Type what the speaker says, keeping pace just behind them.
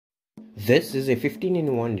This is a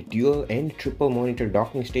 15-in-1 dual and triple monitor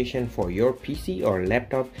docking station for your PC or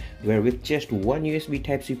laptop, where with just one USB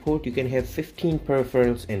Type-C port you can have 15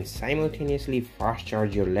 peripherals and simultaneously fast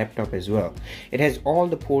charge your laptop as well. It has all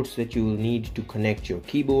the ports that you will need to connect your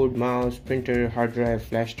keyboard, mouse, printer, hard drive,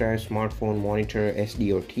 flash drive, smartphone, monitor,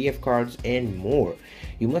 SD or TF cards and more.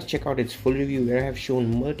 You must check out its full review where I have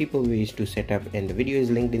shown multiple ways to set up, and the video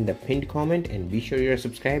is linked in the pinned comment. And be sure you are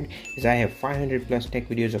subscribed, as I have 500 plus tech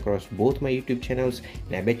videos across both my YouTube channels,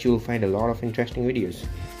 and I bet you will find a lot of interesting videos.